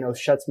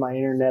 shuts my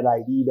internet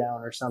ID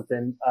down or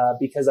something.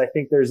 Because I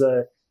think there's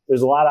a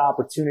lot of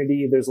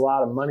opportunity. There's a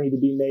lot of money to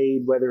be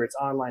made, whether it's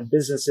online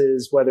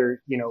businesses,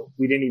 whether,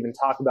 we didn't even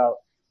talk about,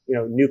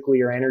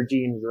 nuclear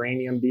energy and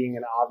uranium being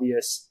an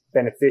obvious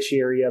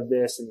beneficiary of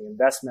this and the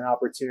investment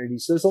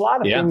opportunities. So there's a lot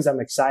of things I'm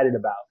excited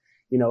about.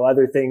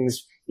 Other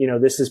things,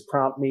 this has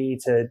prompted me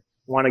to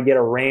want to get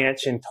a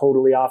ranch and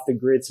totally off the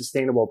grid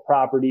sustainable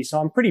property. So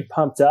I'm pretty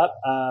pumped up.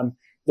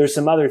 There's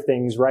some other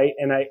things, right?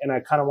 And I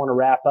kind of want to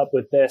wrap up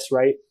with this,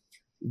 right?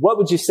 What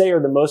would you say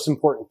are the most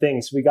important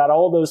things? We got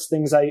all those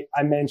things I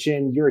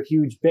mentioned. You're a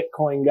huge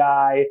Bitcoin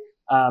guy.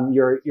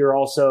 You're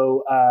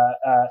also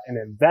an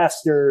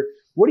investor.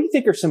 What do you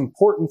think are some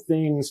important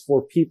things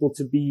for people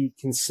to be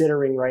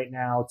considering right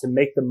now to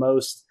make the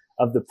most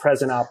of the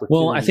present opportunities?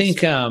 Well, I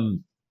think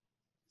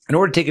in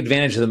order to take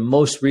advantage of the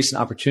most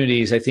recent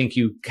opportunities, I think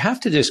you have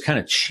to just kind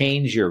of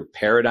change your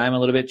paradigm a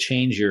little bit,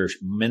 change your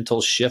mental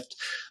shift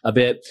a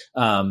bit,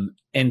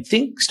 and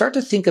start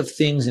to think of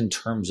things in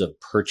terms of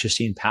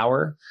purchasing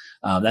power.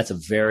 That's a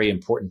very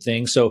important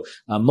thing. So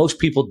most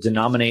people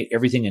denominate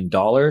everything in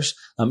dollars.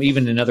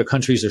 Even in other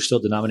countries, they're still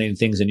denominating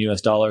things in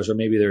US dollars or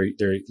maybe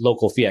their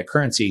local fiat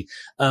currency.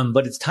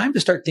 But it's time to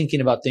start thinking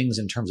about things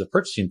in terms of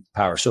purchasing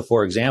power. So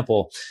for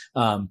example,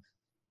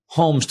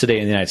 homes today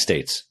in the United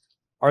States,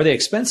 are they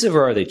expensive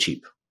or are they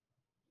cheap?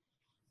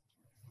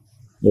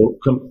 Well,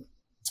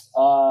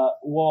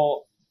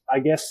 I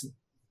guess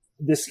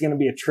this is going to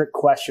be a trick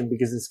question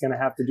because it's going to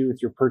have to do with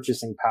your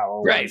purchasing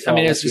power. Right. I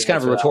mean, it's kind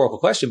of a rhetorical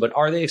question, but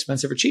are they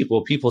expensive or cheap?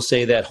 Well, people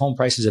say that home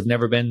prices have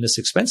never been this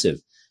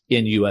expensive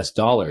in US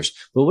dollars.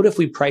 But what if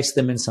we price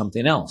them in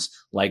something else,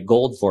 like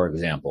gold, for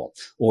example,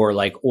 or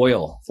like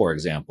oil, for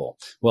example?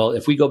 Well,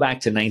 if we go back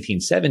to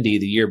 1970,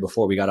 the year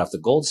before we got off the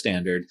gold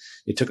standard,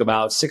 it took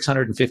about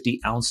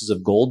 650 ounces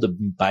of gold to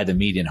buy the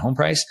median home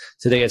price.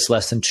 Today, it's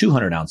less than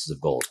 200 ounces of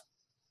gold.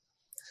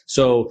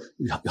 So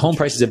home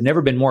prices have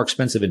never been more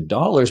expensive in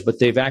dollars, but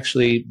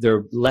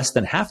they're less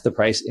than half the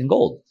price in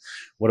gold.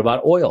 What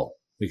about oil?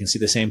 We can see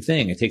the same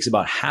thing. It takes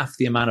about half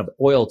the amount of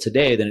oil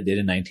today than it did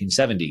in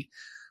 1970.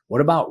 What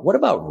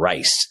about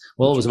rice?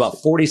 Well, it was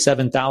about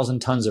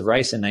 47,000 tons of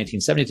rice in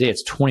 1970. Today,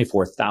 it's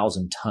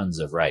 24,000 tons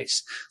of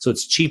rice. So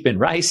it's cheap in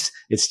rice,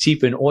 it's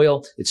cheap in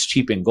oil, it's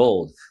cheap in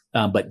gold.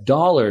 But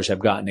dollars have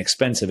gotten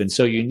expensive. And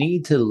so you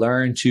need to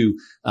learn to,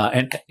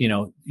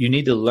 you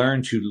need to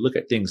learn to look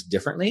at things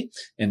differently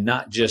and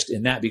not just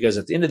in that, because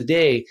at the end of the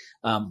day,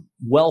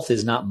 wealth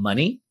is not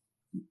money.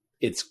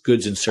 It's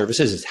goods and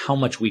services. It's how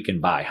much we can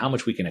buy, how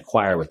much we can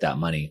acquire with that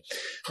money.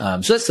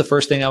 So that's the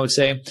first thing I would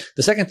say.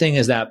 The second thing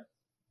is that,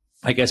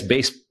 I guess,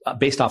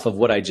 based off of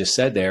what I just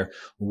said there,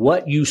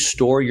 what you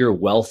store your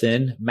wealth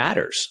in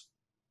matters.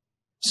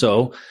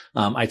 So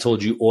I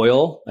told you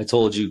oil, I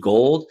told you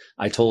gold,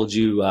 I told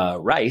you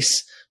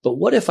rice, but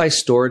what if I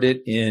stored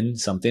it in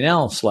something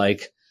else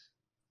like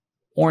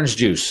orange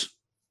juice?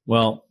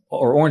 Well,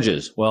 or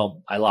oranges.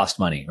 Well, I lost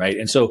money, right?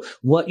 And so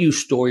what you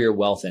store your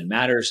wealth in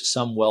matters.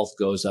 Some wealth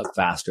goes up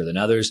faster than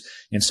others.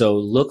 And so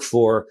look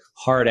for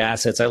hard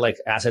assets. I like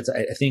assets.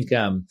 I think,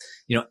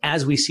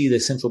 as we see the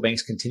central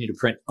banks continue to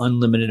print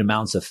unlimited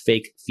amounts of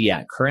fake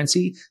fiat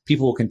currency,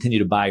 people will continue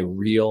to buy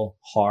real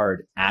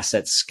hard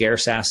assets,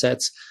 scarce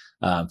assets.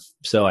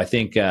 So I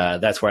think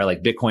that's where I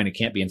like Bitcoin. It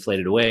can't be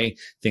inflated away.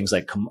 Things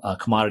like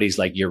commodities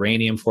like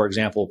uranium, for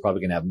example, probably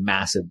going to have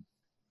massive.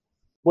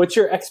 What's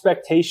your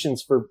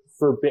expectations for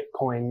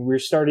Bitcoin? We're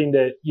starting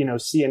to,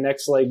 see a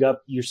next leg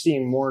up. You're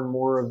seeing more and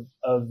more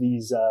of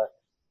these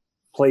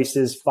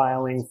places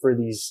filing for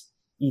these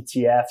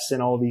ETFs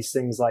and all these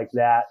things like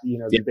that,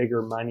 the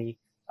bigger money.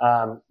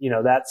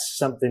 That's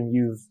something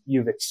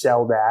you've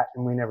excelled at,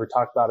 and we never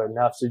talk about it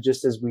enough. So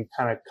just as we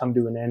kind of come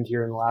to an end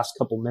here in the last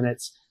couple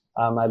minutes,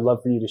 I'd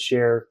love for you to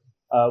share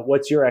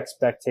what's your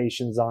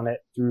expectations on it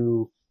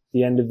through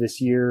the end of this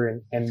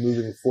year and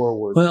moving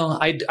forward. Well,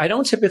 I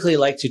don't typically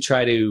like to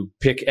try to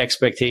pick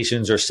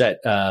expectations or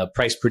set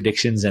price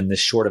predictions in this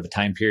short of a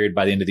time period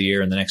by the end of the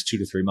year in the next 2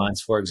 to 3 months,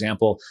 for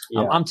example.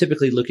 Yeah. I'm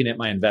typically looking at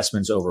my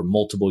investments over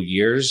multiple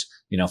years,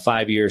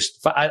 5 years.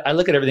 I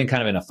look at everything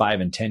kind of in a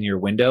 5 and 10 year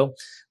window.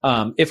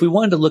 If we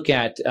wanted to look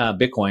at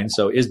Bitcoin,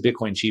 so is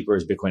Bitcoin cheap or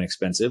is Bitcoin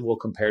expensive? Well,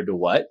 compared to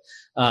what?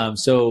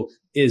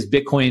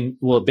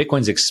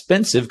 Bitcoin's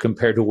expensive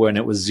compared to when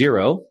it was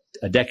zero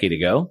a decade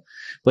ago,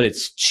 but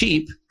it's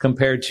cheap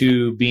compared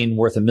to being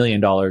worth $1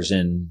 million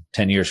in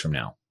 10 years from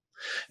now.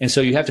 And so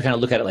you have to kind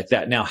of look at it like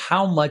that. Now,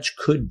 how much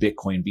could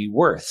Bitcoin be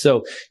worth?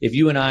 So if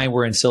you and I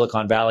were in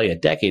Silicon Valley a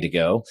decade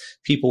ago,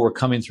 people were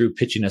coming through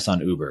pitching us on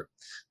Uber.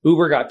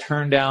 Uber got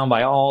turned down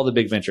by all the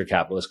big venture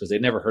capitalists because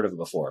they'd never heard of it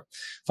before.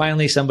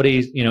 Finally,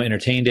 somebody,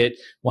 entertained it.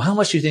 Well, how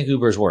much do you think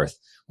Uber is worth?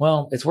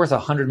 Well, it's worth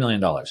 $100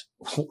 million.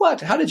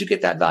 What? How did you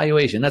get that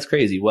valuation? That's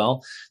crazy.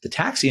 Well, the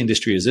taxi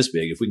industry is this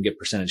big, if we can get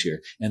percentage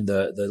here. And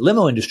the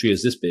limo industry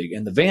is this big.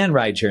 And the van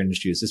rideshare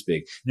industry is this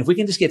big. And if we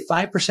can just get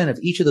 5% of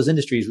each of those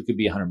industries, we could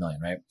be 100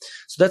 million, right?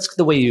 So that's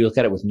the way you look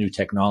at it with new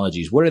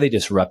technologies. What are they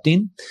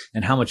disrupting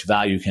and how much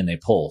value can they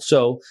pull?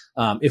 So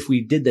if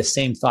we did the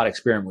same thought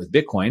experiment with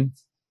Bitcoin,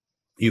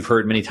 you've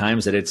heard many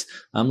times that it's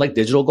like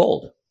digital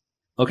gold.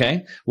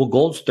 Okay. Well,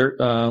 gold's, I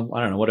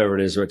don't know, whatever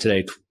it is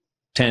today,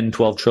 10,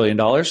 12 trillion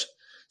dollars.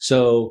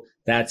 So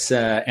that's,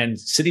 and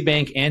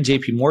Citibank and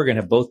JP Morgan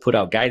have both put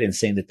out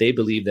guidance saying that they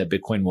believe that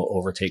Bitcoin will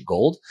overtake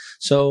gold.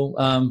 So,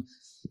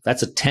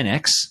 that's a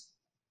 10x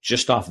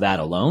just off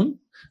that alone.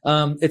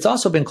 It's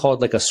also been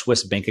called like a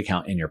Swiss bank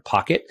account in your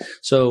pocket.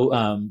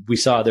 So, we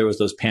saw there was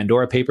those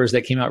Pandora papers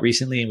that came out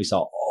recently, and we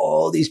saw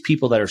all these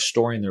people that are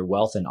storing their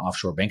wealth in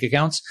offshore bank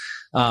accounts.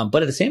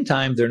 But at the same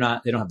time, they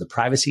don't have the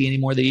privacy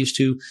anymore they used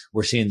to.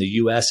 We're seeing the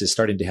US is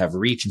starting to have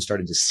reach and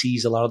starting to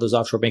seize a lot of those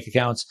offshore bank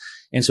accounts.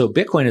 And so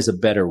Bitcoin is a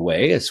better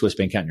way, a Swiss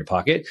bank account in your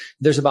pocket.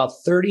 There's about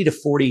 30 to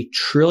 40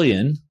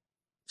 trillion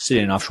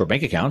sitting in offshore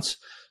bank accounts.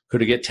 Could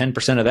we get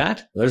 10% of that?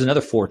 Well, there's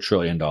another $4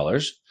 trillion.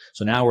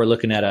 So now we're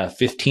looking at a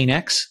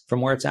 15x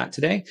from where it's at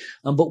today.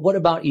 But what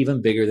about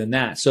even bigger than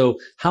that? So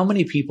how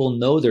many people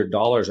know their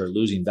dollars are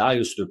losing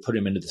value, so they're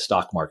putting them into the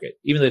stock market,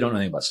 even though they don't know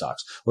anything about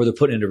stocks, or they're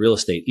putting into real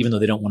estate, even though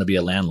they don't want to be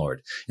a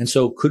landlord. And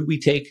so could we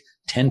take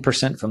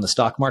 10% from the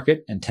stock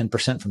market and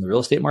 10% from the real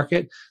estate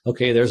market?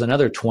 Okay, there's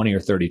another 20 or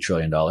 30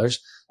 trillion dollars.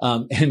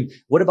 And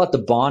what about the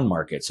bond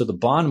market? So the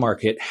bond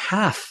market,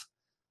 half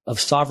of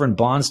sovereign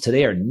bonds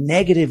today are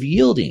negative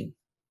yielding.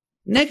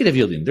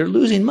 They're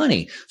losing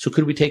money. So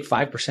could we take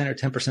 5% or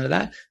 10% of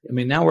that? I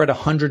mean, now we're at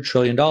 $100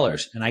 trillion,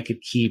 and I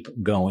could keep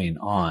going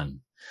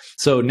on.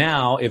 So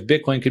now if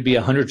Bitcoin could be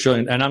 100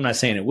 trillion, and I'm not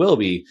saying it will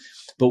be,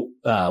 but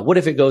what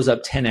if it goes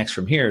up 10x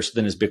from here? So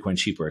then is Bitcoin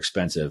cheap or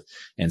expensive?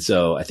 And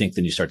so I think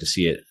then you start to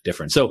see it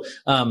different. So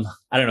I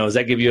don't know. Does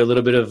that give you a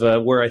little bit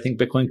of where I think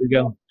Bitcoin could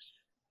go?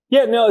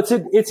 Yeah, no,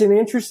 it's an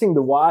interesting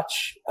to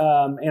watch.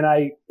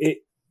 Like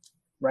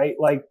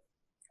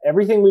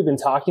everything we've been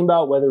talking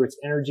about, whether it's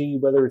energy,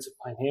 whether it's a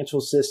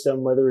financial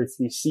system, whether it's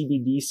these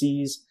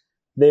CBDCs,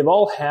 they've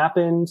all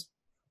happened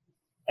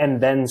and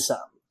then some.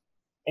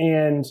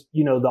 And,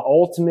 the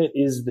ultimate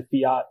is the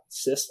fiat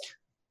system.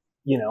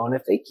 And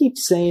if they keep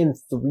saying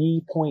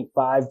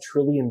 $3.5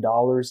 trillion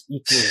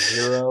equals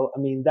zero, I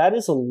mean, that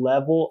is a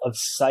level of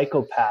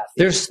psychopath.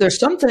 There's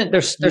something,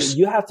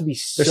 you have to be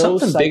so there's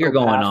something bigger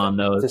going on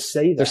though. To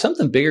say that. There's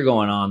something bigger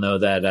going on though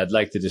that I'd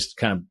like to just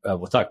kind of,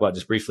 we'll talk about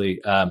just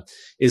briefly,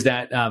 is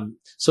that,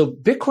 so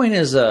Bitcoin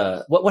is,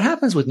 what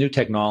happens with new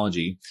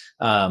technology,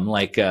 when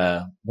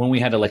we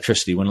had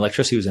electricity, when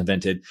electricity was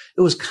invented,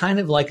 it was kind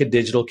of like a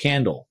digital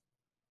candle.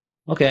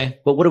 Okay,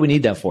 but what do we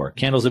need that for?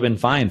 Candles have been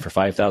fine for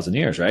 5,000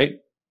 years, right?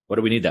 What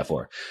do we need that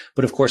for?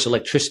 But of course,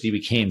 electricity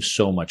became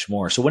so much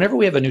more. So whenever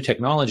we have a new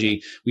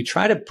technology, we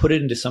try to put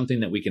it into something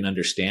that we can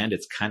understand.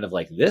 It's kind of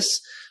like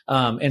this.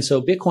 And so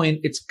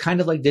Bitcoin, it's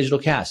kind of like digital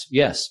cash.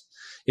 Yes.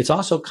 It's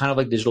also kind of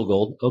like digital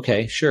gold.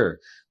 Okay, sure.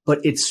 but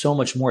it's so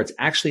much more. It's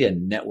actually a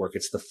network.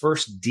 It's the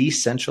first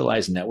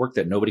decentralized network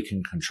that nobody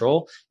can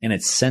control, and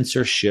it's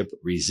censorship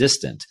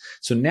resistant.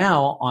 So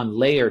now on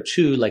layer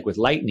 2, like with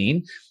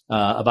Lightning,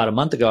 about a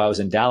month ago, I was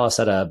in Dallas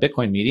at a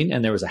Bitcoin meeting,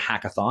 and there was a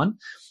hackathon.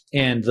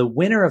 And the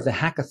winner of the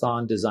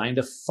hackathon designed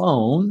a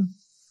phone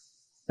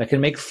that can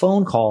make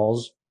phone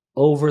calls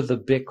over the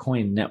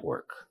Bitcoin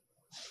network.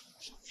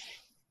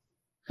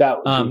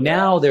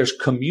 Now there's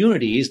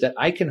communities that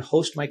I can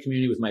host my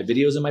community with my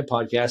videos and my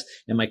podcast,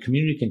 and my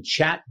community can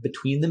chat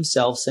between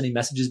themselves, sending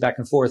messages back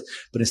and forth.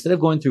 But instead of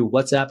going through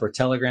WhatsApp or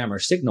Telegram or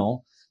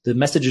Signal, the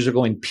messages are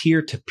going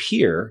peer to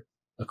peer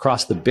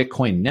across the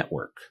Bitcoin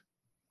network.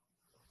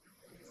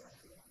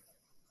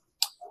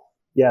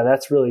 Yeah,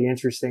 that's really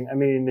interesting. I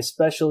mean,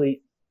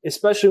 especially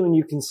when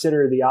you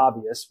consider the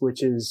obvious,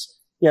 which is,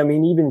 yeah, I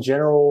mean, even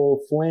General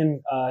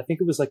Flynn, I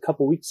think it was like a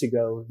couple weeks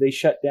ago, they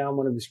shut down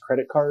one of his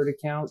credit card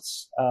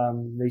accounts.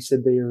 They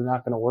said they are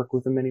not going to work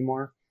with him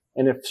anymore.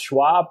 And if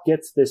Schwab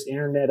gets this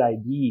internet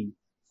ID,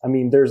 I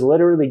mean, there's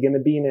literally going to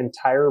be an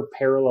entire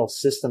parallel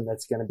system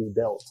that's going to be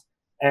built.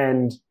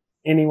 And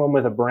anyone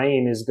with a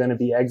brain is going to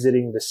be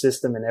exiting the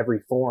system in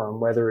every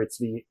form, whether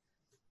it's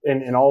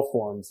in all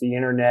forms, the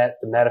internet,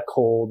 the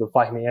medical, the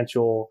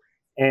financial.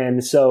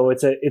 And so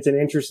it's an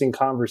interesting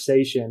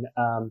conversation.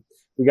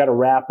 We got to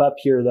wrap up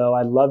here though.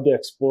 I'd love to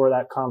explore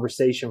that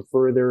conversation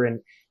further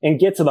and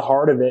get to the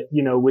heart of it,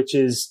 which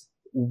is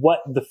what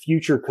the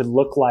future could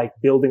look like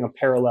building a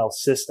parallel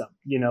system.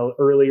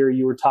 Earlier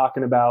you were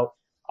talking about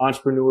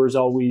entrepreneurs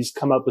always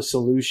come up with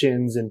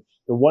solutions. And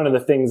one of the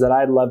things that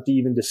I'd love to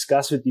even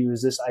discuss with you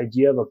is this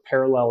idea of a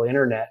parallel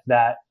internet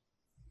that,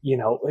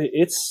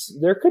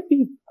 there could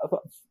be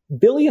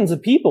billions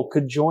of people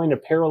could join a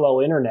parallel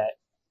internet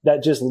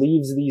that just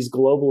leaves these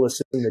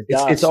globalists in the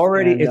dust. It's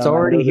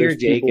already here,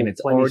 Jake, and it's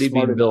already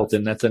being built.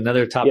 And that's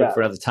another topic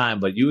for another time.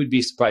 But you would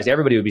be surprised.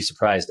 Everybody would be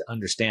surprised to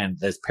understand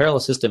that this parallel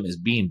system is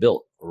being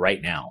built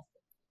right now.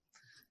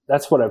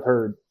 That's what I've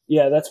heard.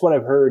 Yeah, that's what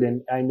I've heard.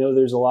 And I know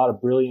there's a lot of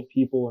brilliant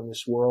people in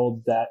this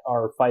world that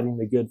are fighting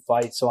the good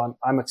fight. So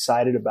I'm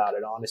excited about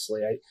it,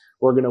 honestly.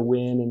 We're going to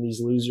win, and these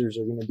losers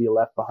are going to be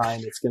left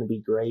behind. It's going to be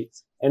great.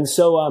 And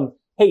so,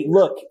 hey,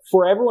 look,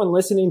 for everyone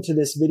listening to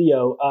this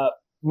video,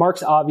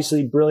 Mark's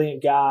obviously a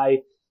brilliant guy,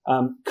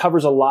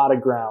 covers a lot of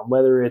ground,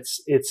 whether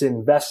it's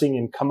investing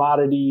in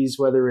commodities,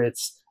 whether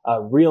it's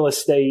real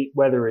estate,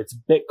 whether it's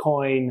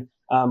Bitcoin,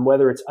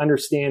 whether it's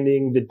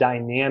understanding the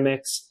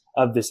dynamics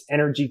of this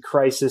energy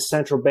crisis,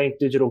 central bank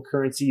digital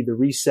currency, the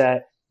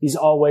reset. He's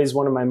always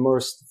one of my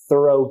most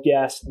thorough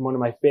guests and one of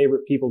my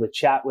favorite people to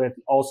chat with,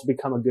 also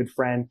become a good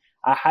friend.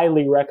 I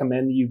highly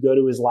recommend that you go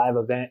to his live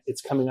event.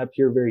 It's coming up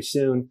here very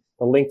soon.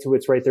 The link to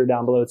it's right there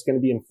down below. It's going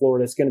to be in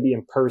Florida. It's going to be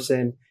in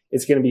person.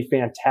 It's going to be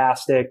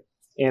fantastic.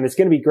 And it's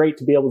going to be great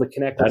to be able to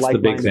connect with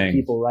like-minded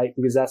people, right?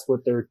 Because that's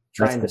what they're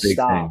trying to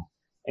stop.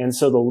 And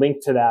so the link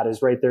to that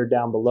is right there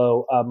down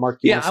below. Mark,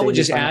 I would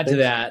just add to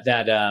that,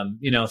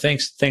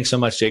 thanks so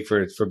much, Jake,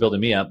 for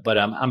building me up. But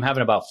I'm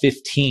having about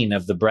 15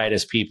 of the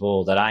brightest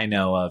people that I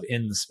know of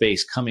in the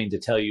space coming to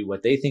tell you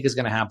what they think is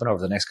going to happen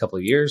over the next couple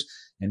of years,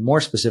 and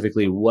more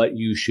specifically, what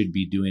you should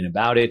be doing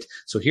about it.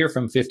 So hear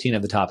from 15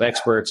 of the top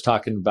experts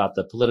talking about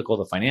the political,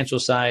 the financial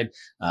side,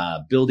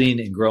 building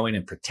and growing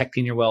and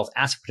protecting your wealth,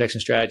 asset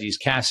protection strategies,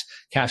 cash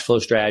flow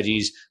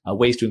strategies,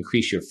 ways to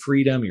increase your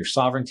freedom, your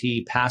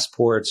sovereignty,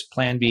 passports,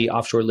 Plan B,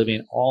 offshore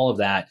living, all of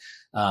that.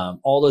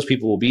 All those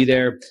people will be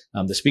there.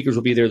 The speakers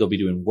will be there. They'll be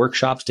doing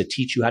workshops to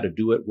teach you how to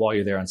do it while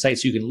you're there on site.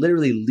 So you can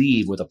literally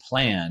leave with a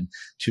plan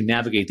to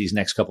navigate these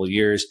next couple of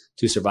years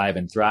to survive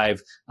and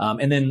thrive.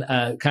 And then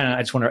I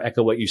just want to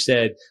echo what you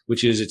said,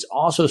 which is it's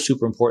also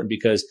super important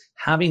because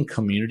having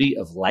community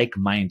of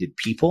like-minded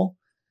people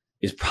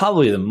is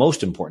probably the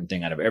most important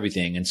thing out of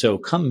everything. And so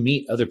come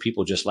meet other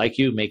people just like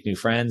you, make new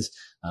friends,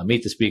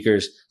 meet the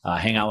speakers,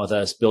 hang out with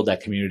us, build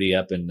that community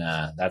up, and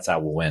that's how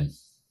we'll win.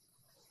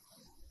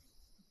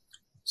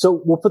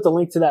 So we'll put the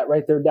link to that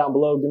right there down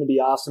below. Going to be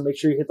awesome. Make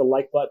sure you hit the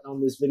like button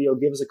on this video.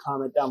 Give us a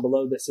comment down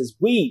below that says,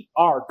 we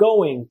are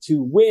going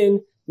to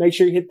win. Make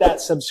sure you hit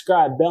that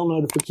subscribe, bell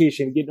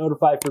notification, get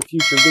notified for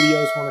future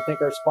videos. I want to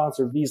thank our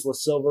sponsor, Vizsla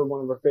Silver,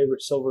 one of our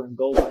favorite silver and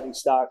gold mining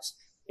stocks.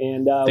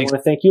 And I want to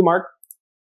thank you, Mark.